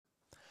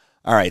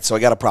All right, so I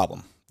got a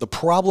problem. The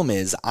problem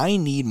is I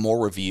need more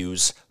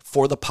reviews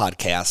for the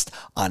podcast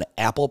on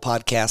Apple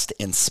Podcast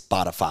and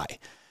Spotify.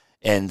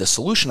 And the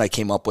solution I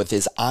came up with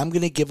is I'm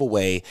going to give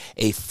away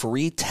a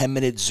free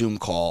 10-minute Zoom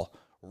call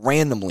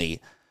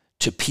randomly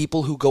to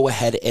people who go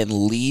ahead and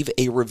leave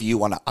a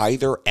review on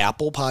either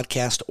Apple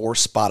Podcast or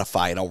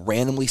Spotify, and I'll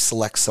randomly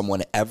select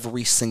someone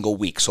every single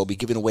week. So I'll be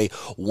giving away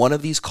one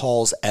of these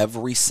calls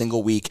every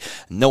single week.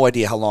 No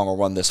idea how long I'll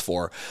run this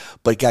for.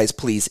 But guys,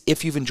 please,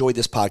 if you've enjoyed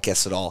this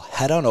podcast at all,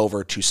 head on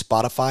over to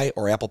Spotify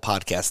or Apple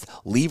Podcast,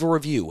 leave a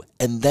review,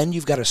 and then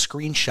you've got to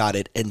screenshot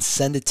it and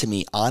send it to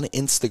me on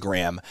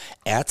Instagram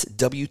at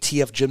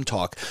WTF Gym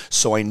Talk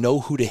so I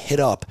know who to hit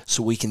up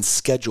so we can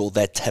schedule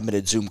that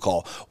 10-minute Zoom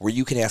call where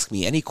you can ask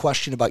me any question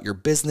about your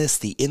business,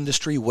 the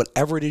industry,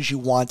 whatever it is you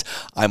want.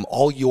 I'm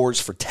all yours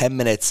for 10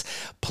 minutes.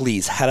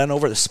 Please head on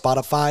over to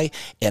Spotify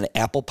and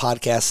Apple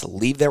Podcasts,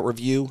 leave that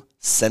review,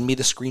 send me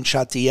the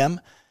screenshot DM,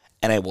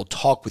 and I will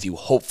talk with you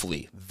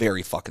hopefully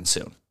very fucking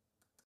soon.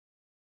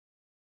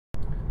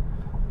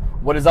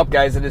 What is up,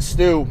 guys? It is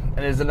Stu,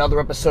 and it is another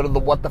episode of the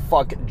What the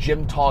Fuck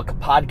Gym Talk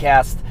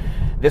podcast.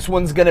 This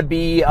one's going to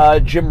be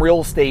gym real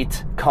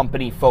estate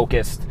company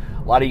focused.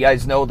 A lot of you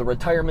guys know the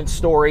retirement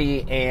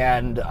story,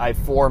 and I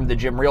formed the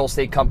gym real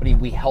estate company.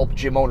 We help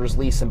gym owners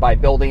lease and buy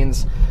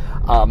buildings.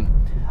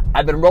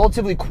 I've been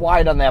relatively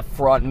quiet on that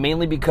front,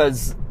 mainly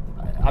because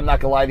I'm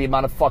not gonna lie, the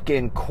amount of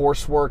fucking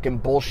coursework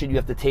and bullshit you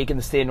have to take in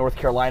the state of North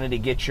Carolina to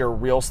get your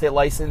real estate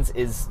license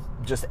is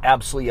just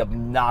absolutely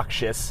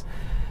obnoxious.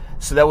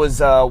 So that was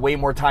way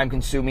more time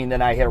consuming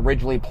than I had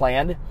originally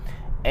planned.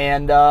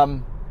 And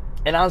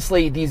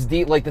honestly, these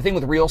like the thing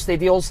with real estate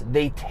deals,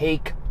 they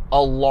take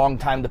a long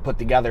time to put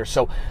together.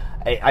 So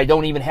I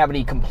don't even have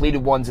any completed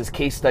ones as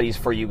case studies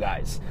for you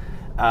guys.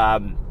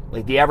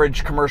 Like the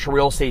average commercial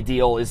real estate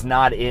deal is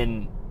not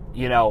in,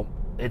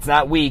 it's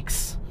not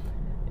weeks.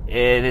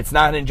 And it's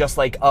not in just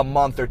like a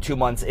month or 2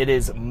 months. It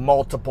is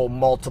multiple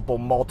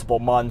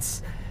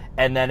months.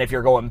 And then if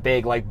you're going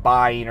big, like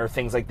buying or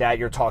things like that,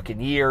 you're talking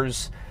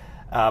years,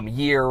 and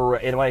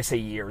when I say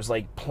years,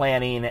 like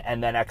planning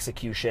and then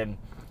execution.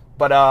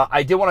 But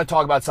I did want to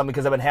talk about something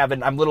because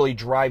I'm literally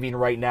driving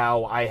right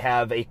now. I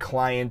have a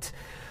client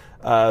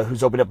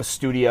who's opened up a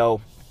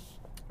studio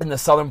in the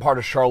southern part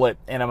of Charlotte,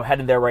 and I'm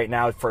headed there right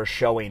now for a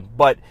showing.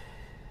 But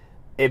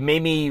it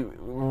made me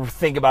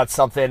think about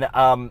something.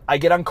 I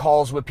get on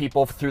calls with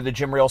people through the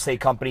gym real estate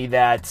company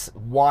that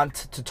want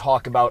to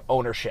talk about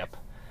ownership.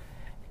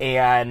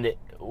 And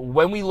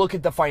when we look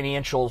at the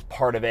financials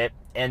part of it,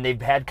 and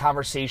they've had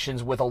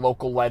conversations with a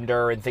local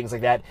lender and things like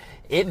that,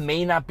 it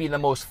may not be the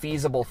most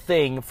feasible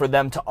thing for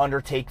them to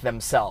undertake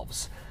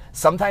themselves.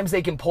 Sometimes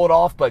they can pull it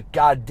off, but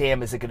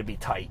goddamn is it going to be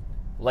tight.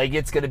 Like,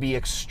 it's going to be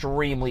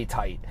extremely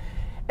tight.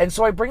 And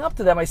so I bring up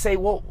to them, I say,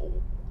 well,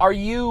 are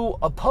you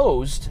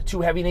opposed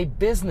to having a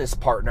business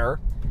partner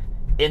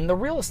in the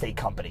real estate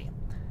company?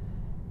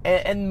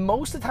 And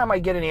most of the time I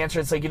get an answer,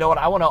 it's like, you know what,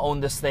 I want to own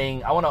this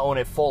thing. I want to own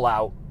it full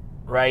out,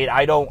 right?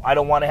 I don't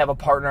want to have a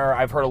partner.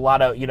 I've heard a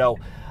lot of,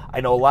 I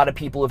know a lot of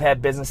people who've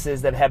had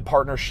businesses that had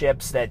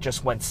partnerships that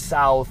just went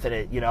south, and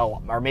it,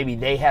 or maybe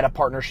they had a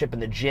partnership in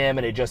the gym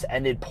and it just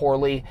ended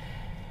poorly.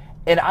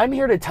 And I'm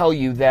here to tell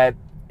you that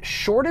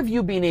short of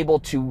you being able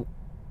to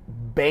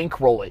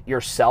bankroll it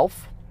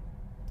yourself,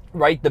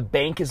 right? The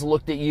bank has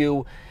looked at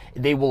you.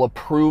 They will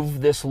approve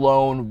this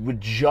loan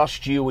with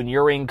just you and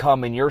your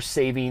income and your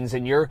savings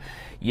and your,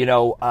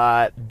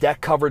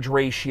 debt coverage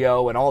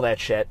ratio and all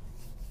that shit.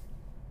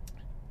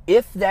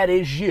 If that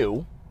is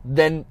you,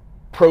 then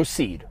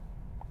proceed.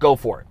 Go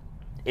for it.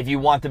 If you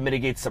want to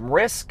mitigate some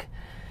risk,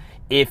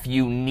 if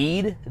you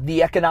need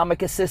the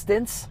economic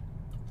assistance,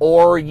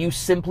 or you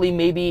simply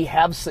maybe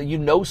have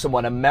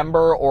someone, a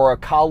member or a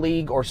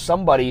colleague or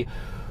somebody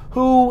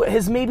who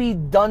has maybe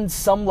done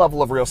some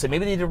level of real estate.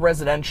 Maybe they did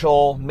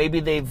residential. Maybe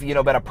they've been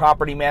a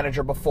property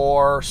manager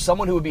before.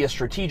 Someone who would be a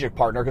strategic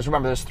partner. Because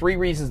remember, there's 3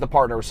 reasons to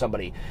partner with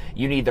somebody.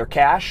 You need their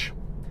cash.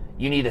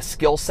 You need a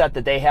skill set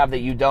that they have that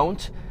you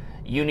don't.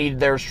 You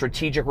need their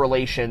strategic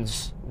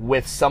relations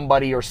with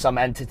somebody or some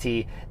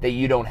entity that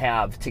you don't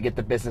have to get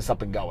the business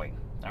up and going.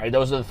 All right,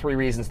 those are the 3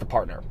 reasons to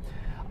partner.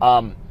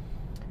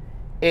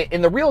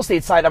 In the real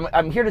estate side,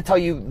 I'm here to tell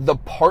you the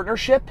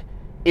partnership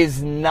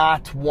is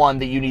not one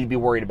that you need to be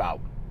worried about.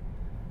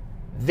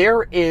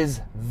 There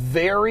is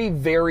very,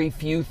 very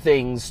few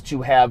things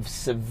to have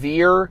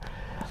severe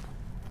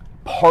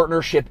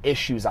partnership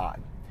issues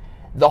on.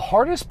 The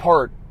hardest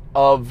part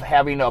of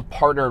having a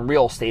partner in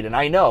real estate, and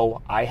I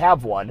know I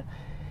have one,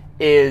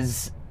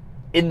 is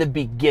in the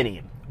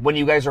beginning. When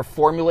you guys are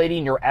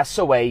formulating your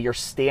SOA, your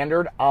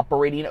standard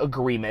operating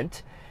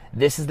agreement,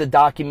 this is the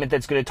document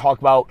that's going to talk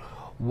about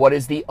what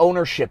is the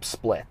ownership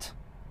split,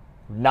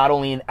 not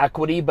only in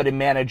equity, but in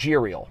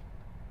managerial.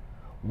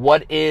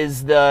 What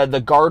is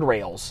the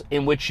guardrails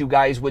in which you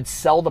guys would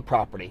sell the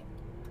property?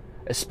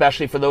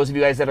 Especially for those of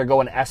you guys that are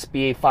going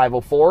SBA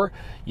 504,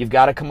 you've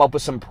got to come up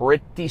with some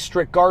pretty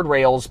strict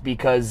guardrails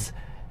because,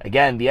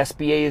 again, the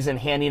SBA isn't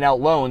handing out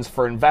loans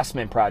for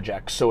investment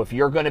projects. So if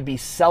you're going to be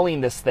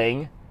selling this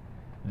thing,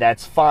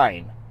 that's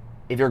fine.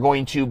 If you're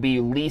going to be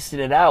leasing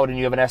it out and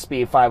you have an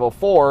SBA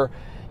 504,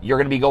 you're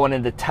going to be going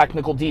into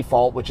technical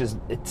default, which is,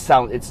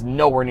 it's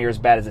nowhere near as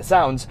bad as it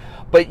sounds,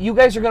 but you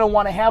guys are going to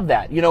want to have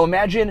that.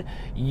 Imagine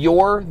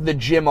you're the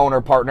gym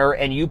owner partner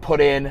and you put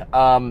in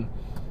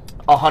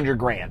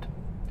 $100,000,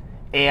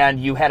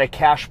 and you had a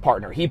cash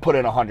partner. He put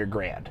in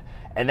 $100,000,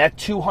 and that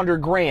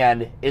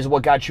 $200,000 is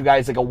what got you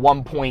guys like a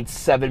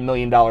 $1.7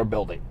 million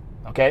building.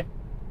 Okay,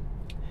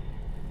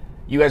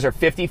 you guys are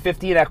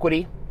 50-50 in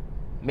equity.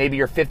 Maybe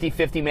you're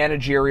 50-50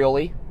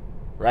 managerially.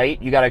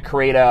 Right? You got to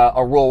create a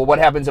rule. What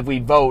happens if we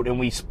vote and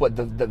we split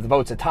the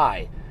vote's a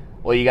tie?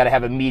 Well, you got to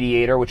have a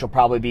mediator, which will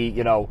probably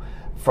be,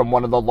 from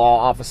one of the law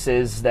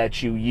offices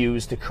that you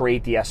use to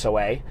create the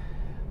SOA.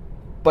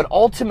 But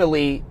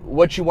ultimately,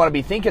 what you want to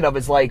be thinking of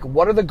is like,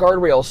 what are the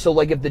guardrails? So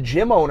like if the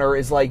gym owner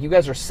is like, you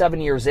guys are 7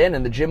 years in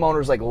and the gym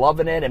owner's like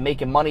loving it and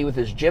making money with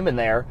his gym in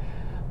there,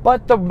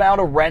 but the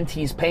amount of rent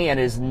he's paying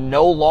is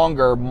no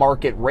longer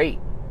market rate.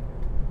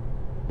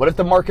 What if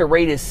the market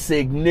rate is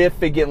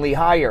significantly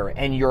higher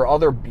and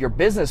your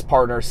business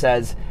partner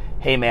says,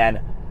 hey man,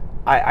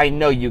 I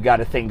know you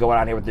got a thing going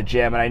on here with the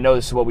gym and I know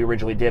this is what we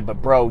originally did,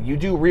 but bro, you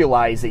do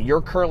realize that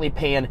you're currently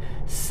paying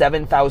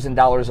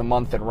 $7,000 a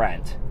month in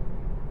rent.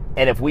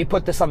 And if we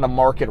put this on the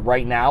market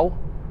right now,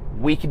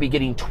 we could be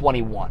getting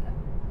 21.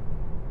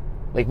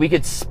 Like we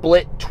could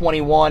split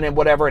 21 and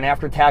whatever, and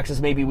after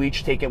taxes, maybe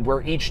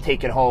we're each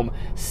taking home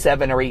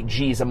 7 or 8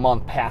 G's a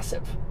month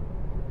passive.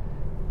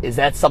 Is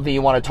that something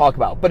you want to talk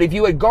about? But if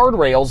you had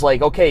guardrails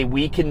like, okay,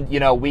 we can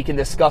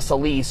discuss a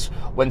lease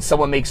when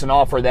someone makes an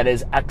offer that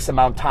is X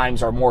amount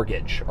times our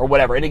mortgage or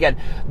whatever. And again,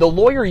 the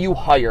lawyer you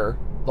hire,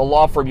 the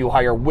law firm you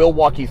hire will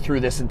walk you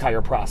through this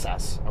entire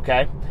process.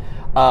 Okay.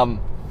 But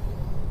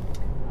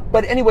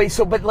anyway,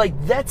 but like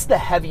that's the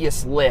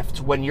heaviest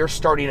lift when you're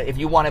starting, if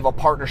you want to have a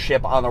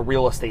partnership on the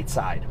real estate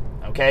side.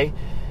 Okay.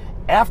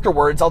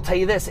 Afterwards, I'll tell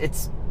you this,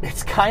 it's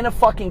kind of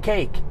fucking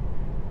cake.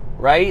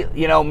 Right?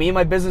 Me and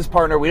my business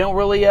partner, we don't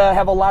really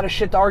have a lot of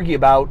shit to argue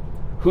about.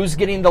 Who's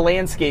getting the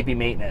landscaping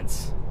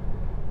maintenance?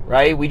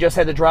 Right? We just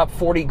had to drop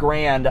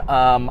 $40,000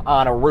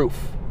 on a roof.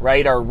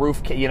 Right? Our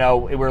roof,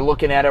 we're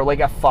looking at it, we're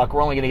like, fuck,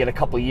 we're only going to get a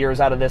couple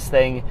years out of this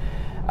thing.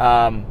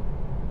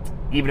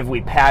 Even if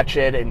we patch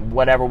it and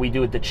whatever we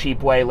do it the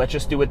cheap way, let's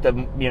just do it the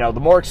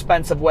more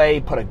expensive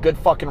way, put a good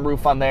fucking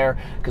roof on there,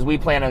 because we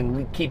plan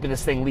on keeping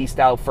this thing leased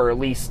out for at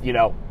least,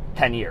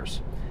 10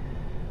 years.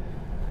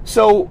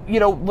 So,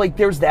 like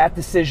there's that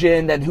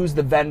decision, then who's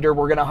the vendor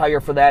we're going to hire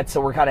for that, so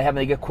we're kind of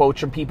having to get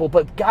quotes from people.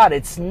 But God,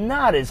 it's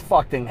not as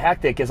fucking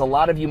hectic as a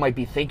lot of you might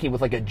be thinking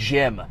with like a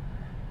gym.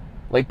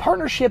 Like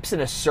partnerships in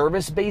a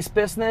service-based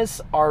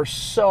business are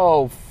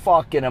so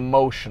fucking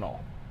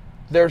emotional.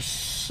 They're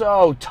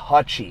so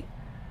touchy.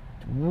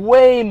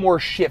 Way more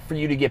shit for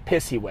you to get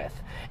pissy with.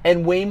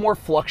 And way more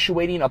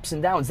fluctuating ups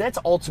and downs. That's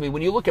ultimately,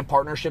 when you look at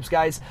partnerships,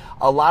 guys,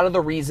 a lot of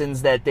the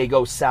reasons that they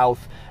go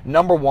south,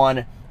 number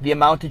one, the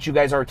amount that you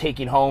guys are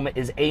taking home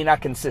is A,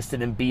 not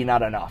consistent, and B,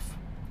 not enough.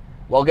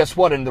 Well, guess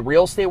what? In the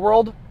real estate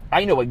world,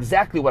 I know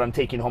exactly what I'm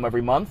taking home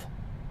every month,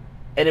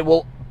 and it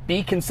will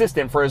be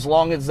consistent for as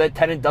long as that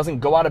tenant doesn't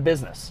go out of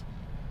business.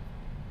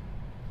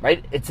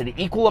 Right? It's an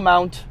equal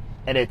amount,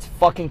 and it's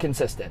fucking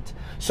consistent.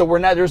 So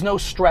there's no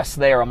stress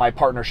there on my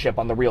partnership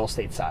on the real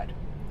estate side.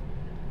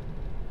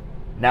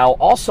 Now,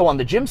 also on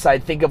the gym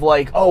side, think of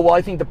like, oh, well,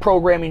 I think the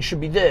programming should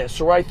be this,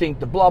 or I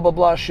think the blah, blah,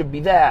 blah should be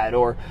that,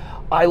 or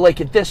I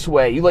like it this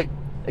way.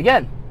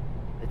 Again,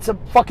 it's a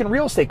fucking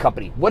real estate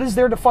company. What is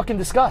there to fucking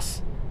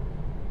discuss?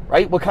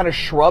 Right? What kind of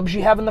shrubs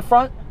you have in the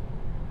front?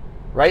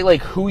 Right?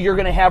 Like who you're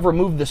going to have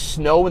remove the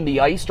snow and the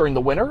ice during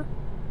the winter?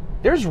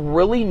 There's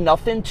really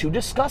nothing to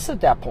discuss at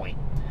that point.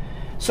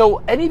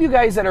 So any of you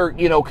guys that are,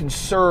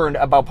 concerned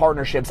about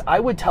partnerships, I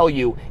would tell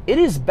you it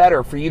is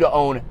better for you to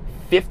own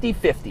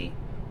 50-50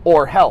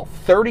 or hell,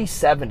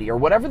 30-70 or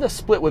whatever the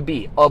split would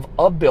be of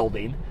a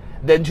building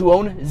than to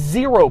own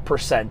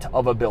 0%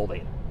 of a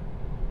building.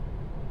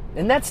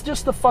 And that's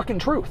just the fucking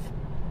truth.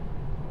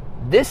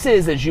 This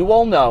is, as you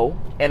all know,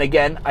 and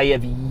again, I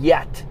have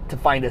yet to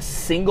find a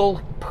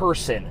single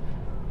person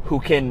who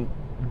can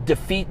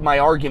defeat my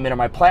argument or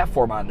my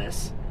platform on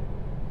this,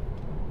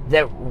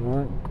 that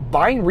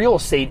buying real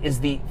estate is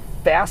the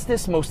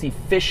fastest, most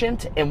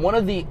efficient, and one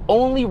of the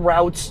only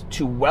routes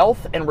to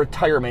wealth and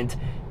retirement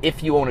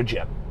if you own a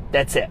gym.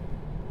 That's it.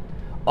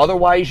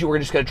 Otherwise, you were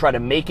just going to try to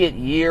make it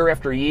year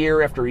after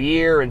year after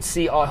year and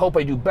see, oh, I hope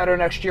I do better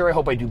next year. I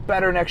hope I do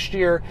better next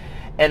year.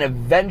 And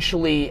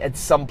eventually, at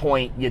some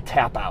point, you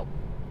tap out.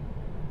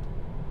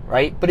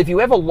 Right? But if you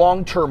have a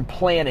long-term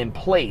plan in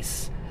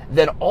place,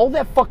 then all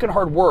that fucking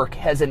hard work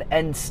has an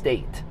end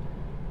state.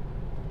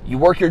 You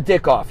work your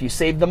dick off. You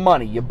save the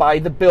money. You buy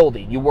the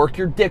building. You work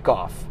your dick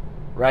off.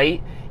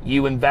 Right?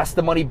 You invest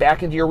the money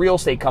back into your real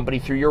estate company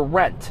through your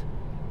rent.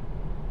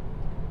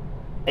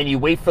 And you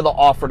wait for the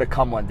offer to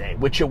come one day,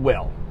 which it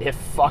will. It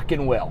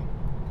fucking will.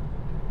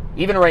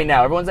 Even right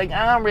now, everyone's like,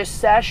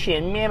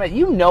 recession, man.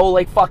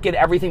 Like fucking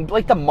everything,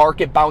 like the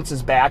market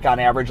bounces back on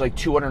average like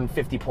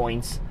 250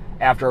 points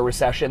after a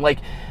recession. Like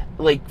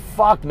like,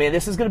 fuck, man,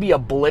 this is going to be a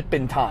blip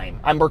in time.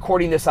 I'm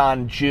recording this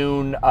on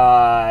June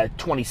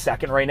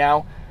 22nd right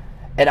now.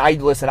 And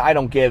I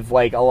don't give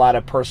like a lot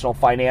of personal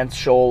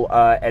financial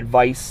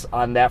advice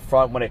on that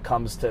front when it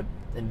comes to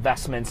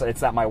investments.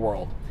 It's not my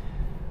world.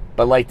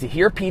 But like to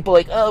hear people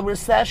like, oh,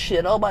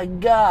 recession, oh my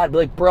God.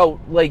 Like, bro,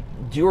 like,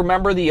 do you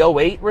remember the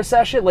 2008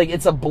 recession? Like,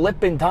 it's a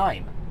blip in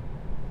time.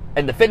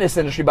 And the fitness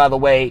industry, by the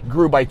way,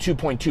 grew by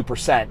 2.2% in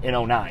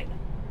 2009.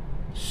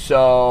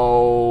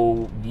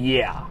 So,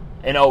 yeah,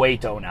 in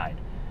 2008 to 2009.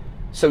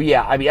 So,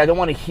 yeah, I mean, I don't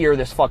want to hear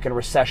this fucking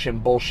recession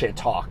bullshit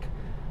talk.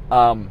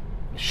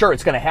 Sure,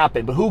 it's going to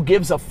happen, but who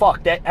gives a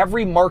fuck? That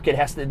every market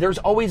has to, there's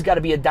always got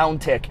to be a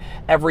downtick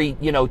every,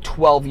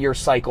 12-year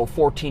cycle,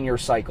 14-year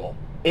cycle.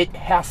 It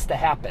has to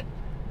happen.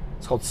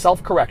 It's called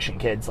self-correction,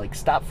 kids. Like,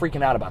 stop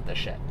freaking out about this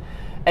shit.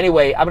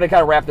 Anyway, I'm going to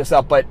kind of wrap this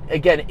up, but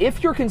again,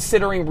 if you're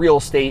considering real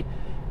estate,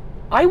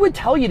 I would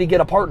tell you to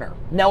get a partner.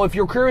 Now, if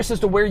you're curious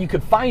as to where you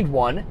could find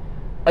one,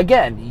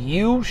 again,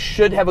 you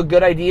should have a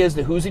good idea as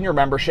to who's in your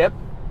membership.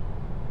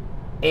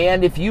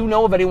 And if you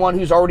know of anyone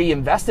who's already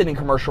invested in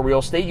commercial real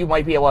estate, you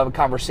might be able to have a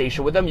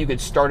conversation with them. You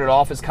could start it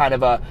off as kind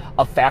of a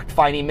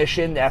fact-finding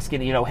mission,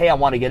 asking, hey, I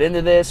want to get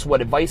into this. What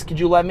advice could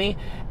you lend me?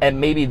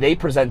 And maybe they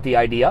present the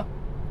idea.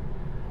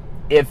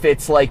 If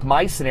it's like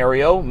my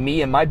scenario,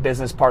 me and my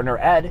business partner,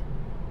 Ed,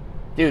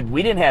 dude,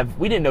 we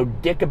didn't know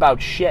dick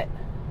about shit.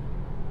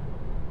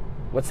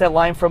 What's that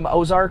line from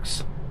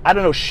Ozarks? I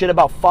don't know shit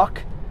about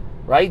fuck,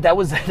 right? That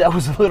was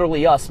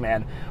literally us,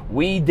 man.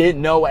 We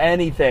didn't know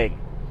anything.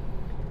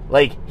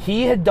 Like,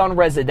 he had done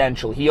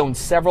residential. He owned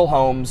several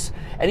homes,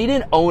 and he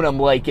didn't own them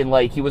like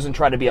he wasn't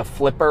trying to be a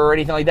flipper or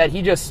anything like that.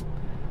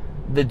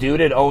 The dude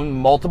had owned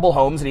multiple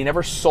homes, and he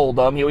never sold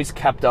them. He always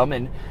kept them,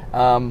 and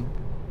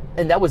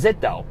that was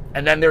it, though.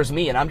 And then there's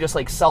me, and I'm just,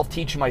 like,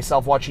 self-teaching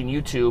myself watching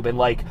YouTube and,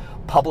 like,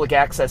 public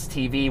access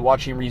TV,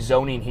 watching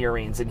rezoning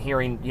hearings and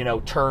hearing,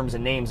 terms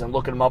and names and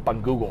looking them up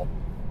on Google.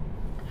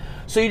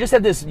 So you just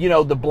have this,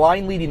 the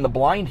blind leading the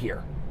blind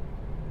here.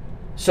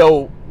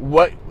 So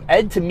what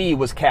Ed to me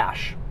was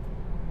cash.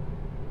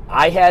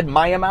 I had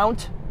my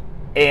amount,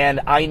 and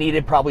I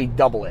needed probably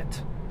double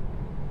it.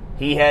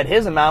 He had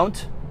his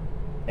amount,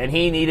 and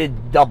he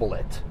needed double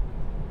it.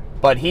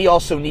 But he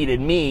also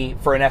needed me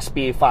for an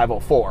SBA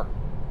 504.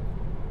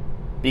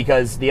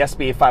 Because the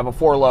SBA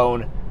 504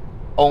 loan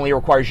only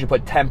requires you to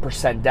put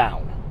 10%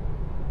 down.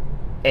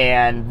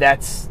 And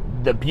that's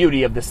the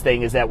beauty of this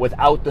thing, is that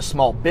without the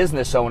small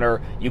business owner,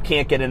 you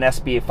can't get an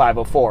SBA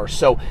 504.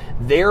 So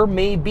there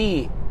may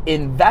be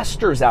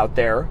investors out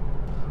there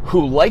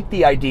who like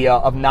the idea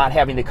of not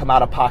having to come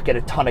out of pocket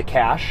a ton of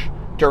cash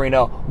during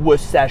a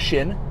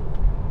recession,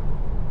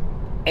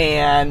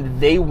 and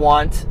they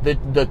want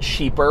the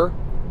cheaper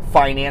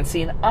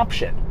financing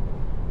option,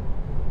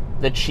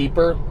 the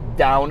cheaper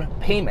down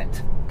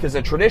payment, because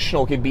a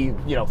traditional could be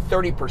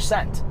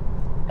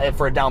 30%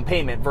 for a down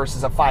payment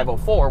versus a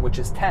 504, which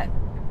is 10.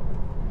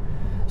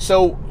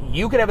 So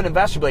you could have an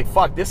investor be like,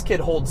 fuck, this kid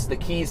holds the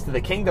keys to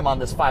the kingdom on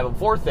this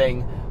 504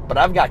 thing, but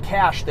I've got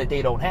cash that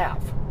they don't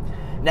have.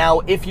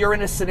 Now, if you're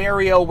in a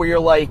scenario where you're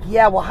like,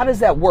 yeah, well, how does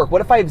that work? What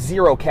if I have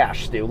zero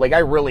cash, Stu? Like, I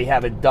really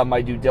haven't done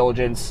my due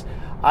diligence.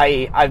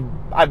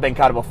 I've been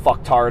kind of a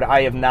fucktard.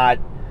 I have not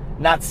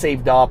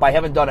saved up. I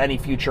haven't done any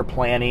future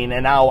planning.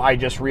 And now I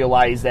just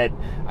realized that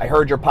I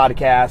heard your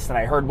podcast and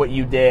I heard what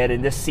you did,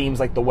 and this seems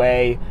like the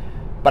way,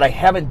 but I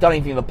haven't done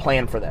anything to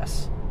plan for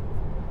this.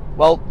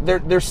 Well,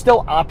 there's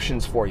still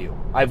options for you.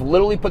 I've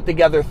literally put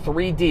together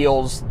 3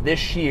 deals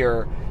this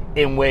year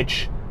in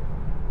which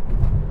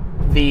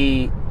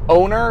the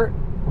owner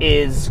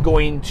is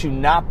going to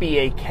not be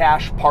a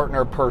cash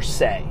partner per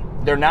se.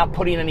 They're not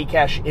putting any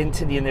cash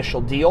into the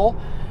initial deal.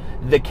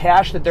 The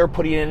cash that they're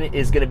putting in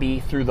is going to be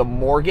through the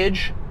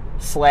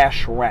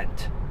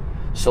mortgage/rent.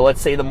 So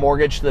let's say the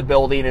mortgage to the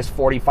building is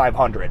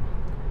 $4,500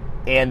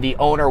 and the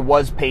owner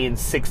was paying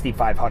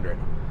 $6,500.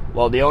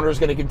 Well, the owner is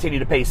going to continue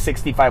to pay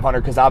 $6,500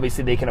 because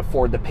obviously they can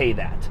afford to pay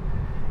that.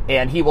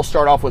 And he will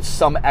start off with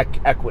some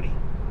equity.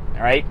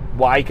 All right.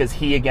 Why? Because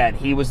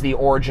he was the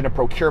origin of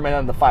procurement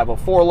on the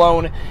 504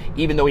 loan.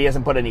 Even though he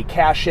hasn't put any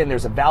cash in,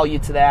 there's a value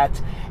to that.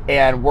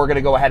 And we're going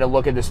to go ahead and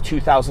look at this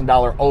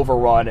 $2,000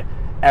 overrun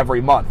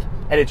every month.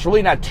 And it's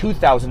really not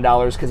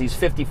 $2,000 because he's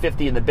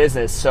 50-50 in the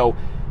business. So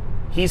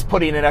he's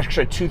putting an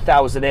extra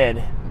 $2,000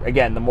 in.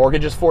 Again, the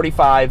mortgage is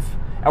 $4,500.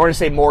 And we're going to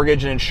say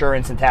mortgage and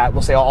insurance and tax.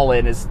 We'll say all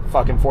in is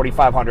fucking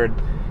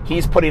 $4,500.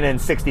 He's putting in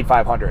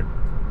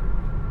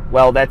 $6,500.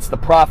 Well, that's the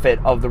profit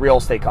of the real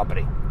estate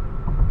company.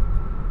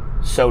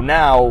 So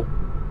now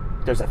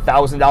there's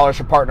 $1,000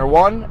 for partner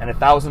 1 and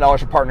 $1,000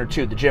 for partner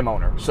 2, the gym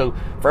owner. So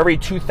for every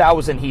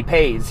 $2,000 he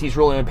pays, he's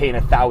really only paying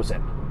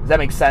 $1,000. Does that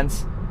make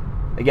sense?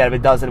 Again, if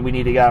it doesn't, we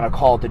need to get on a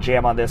call to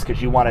jam on this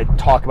because you want to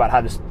talk about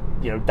how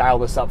to, dial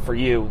this up for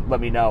you. Let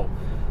me know.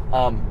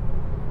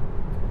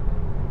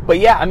 But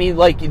yeah, I mean,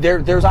 like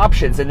there's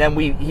options, and then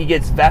he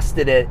gets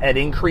vested at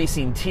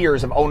increasing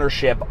tiers of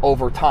ownership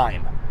over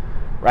time,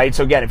 right?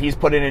 So again, if he's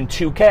putting in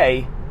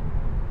 $2,000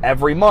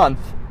 every month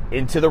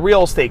into the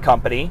real estate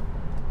company,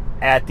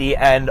 At the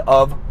end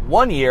of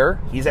 1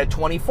 year, he's at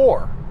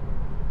 24.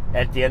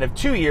 At the end of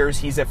 2 years,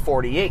 he's at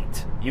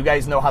 48. You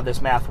guys know how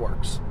this math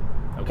works,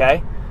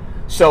 okay?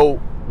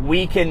 So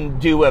he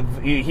can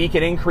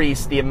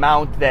increase the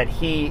amount that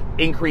he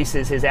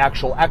increases his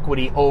actual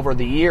equity over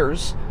the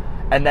years,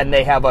 and then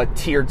they have a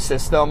tiered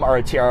system or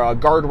a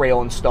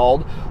guardrail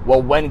installed.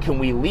 Well, when can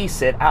we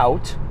lease it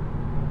out,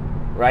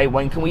 right?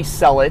 When can we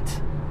sell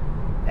it?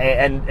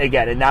 And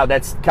again, and now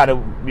that's kind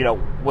of,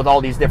 with all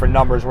these different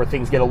numbers where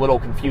things get a little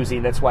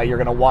confusing. That's why you're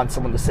going to want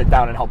someone to sit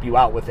down and help you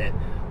out with it.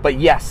 But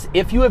yes,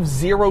 if you have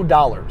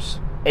 $0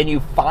 and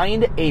you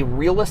find a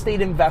real estate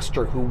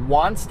investor who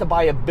wants to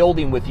buy a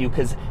building with you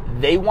because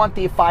they want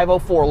the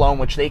 504 loan,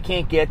 which they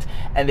can't get,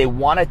 and they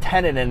want a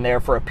tenant in there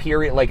for a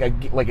period, like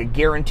a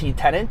guaranteed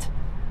tenant,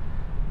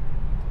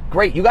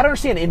 great. You got to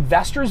understand,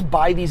 investors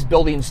buy these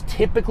buildings,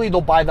 typically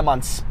they'll buy them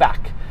on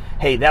spec.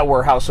 Hey, that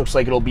warehouse looks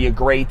like it'll be a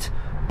great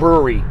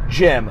brewery,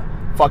 gym,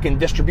 fucking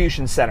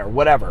distribution center,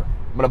 whatever.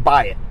 I'm going to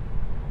buy it.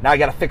 Now I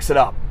got to fix it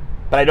up.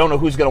 But I don't know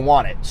who's going to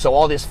want it. So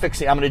all this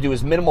fixing I'm going to do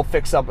is minimal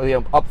fix up,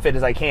 upfit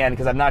as I can,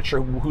 because I'm not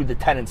sure who the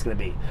tenant's going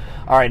to be.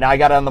 All right, now I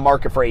got it on the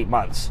market for 8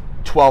 months,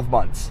 12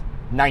 months,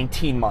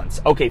 19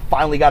 months. Okay,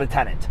 finally got a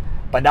tenant.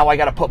 But now I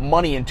got to put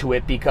money into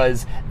it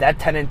because that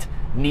tenant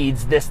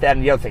needs this, that,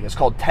 and the other thing. It's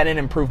called tenant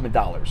improvement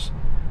dollars.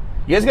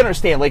 You guys got to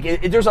understand,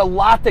 there's a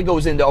lot that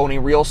goes into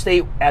owning real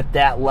estate at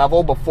that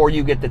level before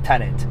you get the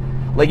tenant.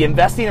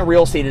 Investing in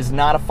real estate is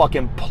not a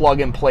fucking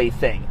plug and play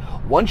thing.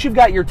 Once you've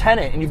got your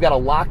tenant and you've got a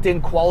locked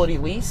in quality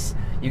lease,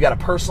 you got a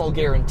personal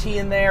guarantee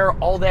in there,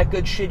 all that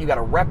good shit, you got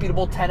a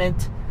reputable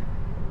tenant,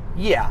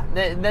 yeah,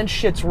 then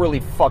shit's really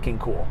fucking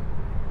cool.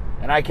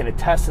 And I can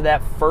attest to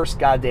that first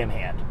goddamn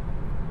hand.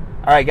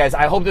 All right, guys,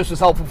 I hope this was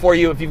helpful for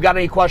you. If you've got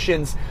any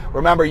questions,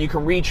 remember, you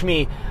can reach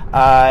me.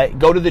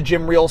 Go to the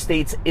Jim Real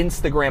Estate's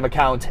Instagram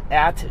account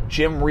at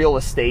Jim Real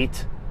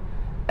Estate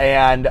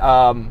and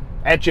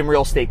at Jim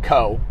Real Estate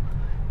Co.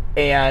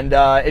 And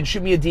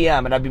shoot me a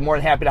DM, and I'd be more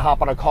than happy to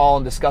hop on a call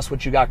and discuss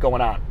what you got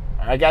going on.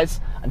 All right,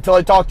 guys? Until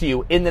I talk to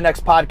you in the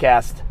next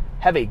podcast,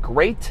 have a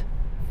great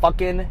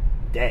fucking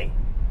day.